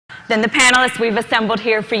than the panelists we've assembled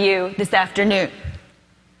here for you this afternoon.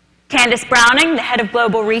 Candace Browning, the head of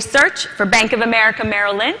global research for Bank of America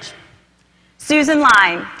Merrill Lynch. Susan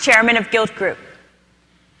Line, chairman of Gilt Group.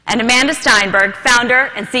 And Amanda Steinberg,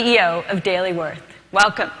 founder and CEO of DailyWorth.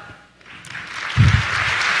 Welcome.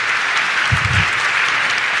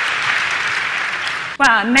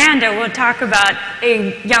 Well, Amanda will talk about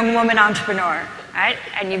a young woman entrepreneur, right?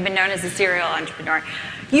 And you've been known as a serial entrepreneur.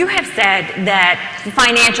 You have said that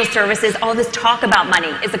financial services, all this talk about money,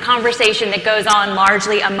 is a conversation that goes on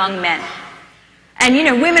largely among men. And, you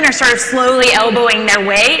know, women are sort of slowly elbowing their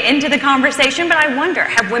way into the conversation, but I wonder,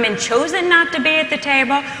 have women chosen not to be at the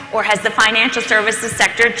table, or has the financial services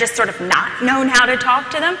sector just sort of not known how to talk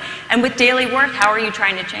to them? And with DailyWorth, how are you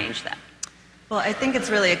trying to change that? Well, I think it's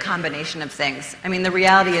really a combination of things. I mean, the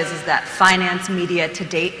reality is that finance media to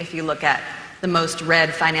date, if you look at the most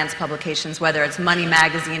read finance publications, whether it's Money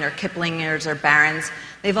Magazine or Kiplinger's or Barron's,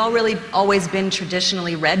 they've all really always been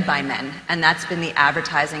traditionally read by men, and that's been the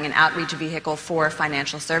advertising and outreach vehicle for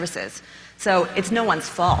financial services. So it's no one's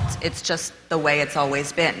fault. It's just the way it's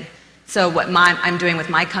always been. So what I'm doing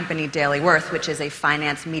with my company, DailyWorth, which is a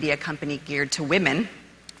finance media company geared to women,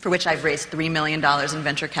 for which I've raised $3 million in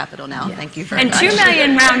venture capital now. Yes. Thank you very much. And $2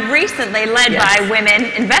 million round recently led by women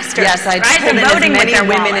investors. Yes, I right? pulled in as many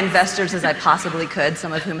women wallets. investors as I possibly could,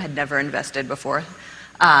 some of whom had never invested before.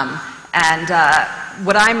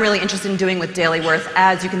 What I'm really interested in doing with DailyWorth,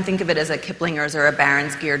 as you can think of it as a Kiplinger's or a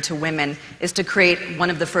Barron's geared to women, is to create one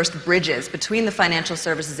of the first bridges between the financial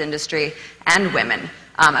services industry and women.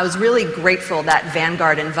 I was really grateful that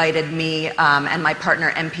Vanguard invited me and my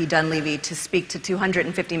partner MP Dunleavy to speak to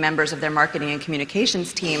 250 members of their marketing and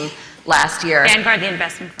communications team last year. Vanguard, the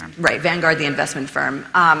investment firm. Right, Vanguard, the investment firm,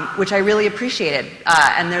 which I really appreciated.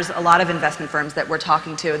 And there's a lot of investment firms that we're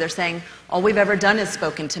talking to. They're saying, all we've ever done is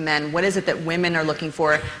spoken to men. What is it that women are looking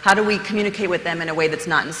for? How do we communicate with them in a way that's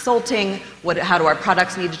not insulting? How do our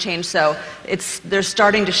products need to change? So they're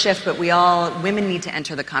starting to shift, but women need to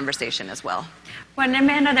enter the conversation as well. Well, and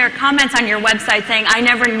Amanda, there are comments on your website saying, I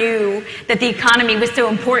never knew that the economy was so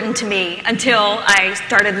important to me until I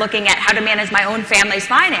started looking at how to manage my own family's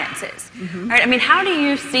finances. Mm-hmm. Right? I mean, how do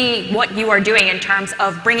you see what you are doing in terms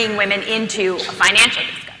of bringing women into a financial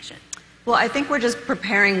discussion? Well, I think we're just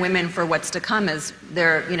preparing women for what's to come, as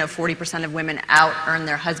 40% of women out-earn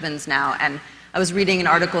their husbands now. And I was reading an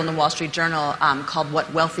article in the Wall Street Journal called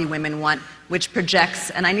What Wealthy Women Want, which projects,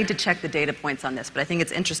 and I need to check the data points on this, but I think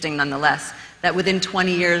it's interesting nonetheless, that within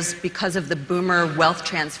 20 years, because of the boomer wealth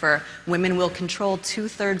transfer, women will control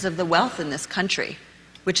 2/3 of the wealth in this country,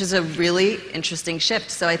 which is a really interesting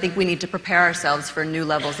shift. So I think we need to prepare ourselves for new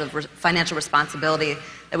levels of financial responsibility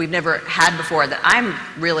that we've never had before, that I'm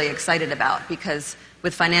really excited about, because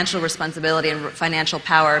with financial responsibility and financial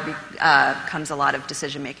power comes a lot of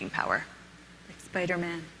decision-making power. Like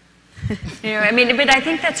Spider-Man. But I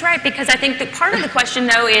think that's right, because I think that part of the question,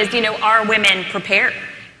 though, is, are women prepared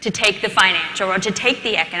to take the financial or to take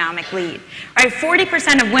the economic lead? Right,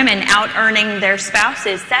 40% of women out-earning their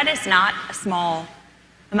spouses, that is not a small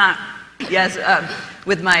amount. Yes,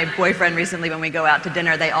 with my boyfriend recently, when we go out to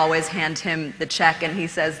dinner, they always hand him the check, and he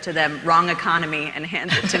says to them, wrong economy, and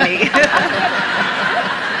hands it to me.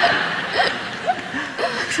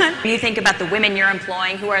 You think about the women you're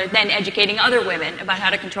employing who are then educating other women about how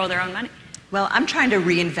to control their own money. Well, I'm trying to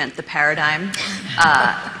reinvent the paradigm.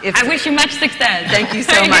 I wish you much success. Thank you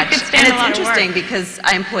so much. And it's interesting because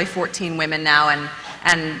I employ 14 women now,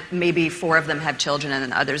 and maybe 4 of them have children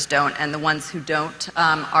and others don't. And the ones who don't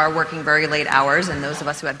are working very late hours, and those of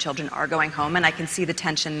us who have children are going home, and I can see the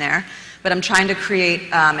tension there. But I'm trying to create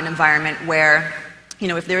an environment where,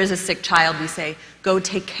 if there is a sick child, we say, go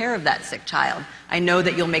take care of that sick child. I know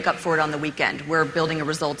that you'll make up for it on the weekend. We're building a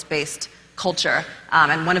results-based culture.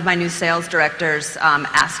 And one of my new sales directors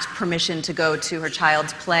asked permission to go to her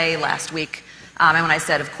child's play last week. And when I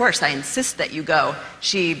said, of course, I insist that you go,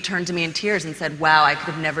 she turned to me in tears and said, wow, I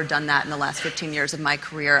could have never done that in the last 15 years of my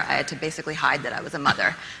career. I had to basically hide that I was a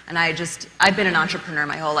mother. And I've been an entrepreneur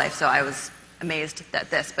my whole life, so I was amazed at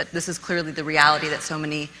this. But this is clearly the reality that so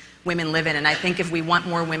many women live in. And I think if we want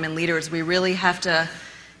more women leaders, we really have to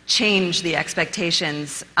change the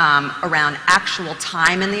expectations around actual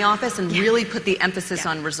time in the office and really put the emphasis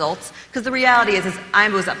on results. Because the reality is I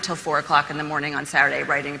was up till 4 o'clock in the morning on Saturday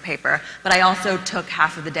writing a paper, but I also took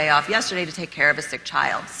half of the day off yesterday to take care of a sick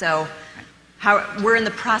child. So we're in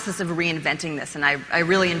the process of reinventing this, and I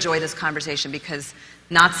really enjoy this conversation because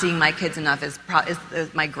not seeing my kids enough is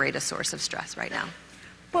my greatest source of stress right now.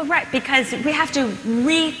 Well, right, because we have to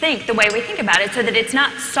rethink the way we think about it so that it's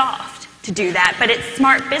not soft to do that, but it's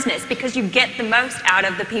smart business because you get the most out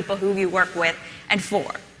of the people who you work with and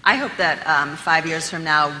for. I hope that 5 years from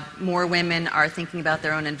now, more women are thinking about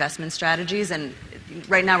their own investment strategies. And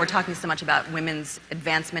right now, we're talking so much about women's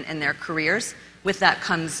advancement in their careers. With that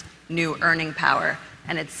comes new earning power.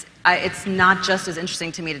 And it's not just as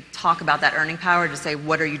interesting to me to talk about that earning power, to say,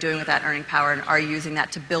 what are you doing with that earning power, and are you using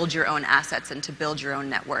that to build your own assets and to build your own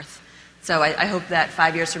net worth? So I hope that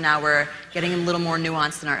 5 years from now, we're getting a little more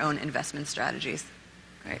nuanced in our own investment strategies.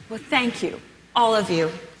 Great. Well, thank you, all of you,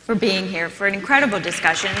 for being here for an incredible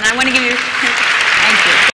discussion. And I want to give you